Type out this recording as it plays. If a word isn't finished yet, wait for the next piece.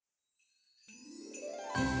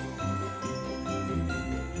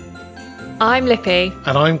I'm Lippy.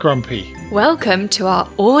 And I'm Grumpy. Welcome to our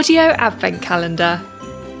audio advent calendar.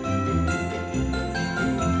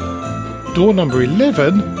 Door number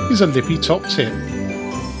 11 is a Lippy top tip.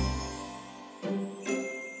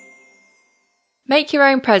 Make your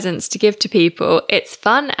own presents to give to people. It's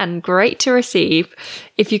fun and great to receive.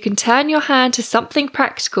 If you can turn your hand to something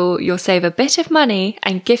practical, you'll save a bit of money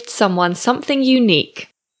and gift someone something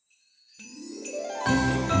unique.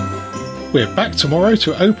 We're back tomorrow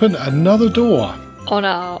to open another door On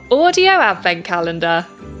our audio advent calendar.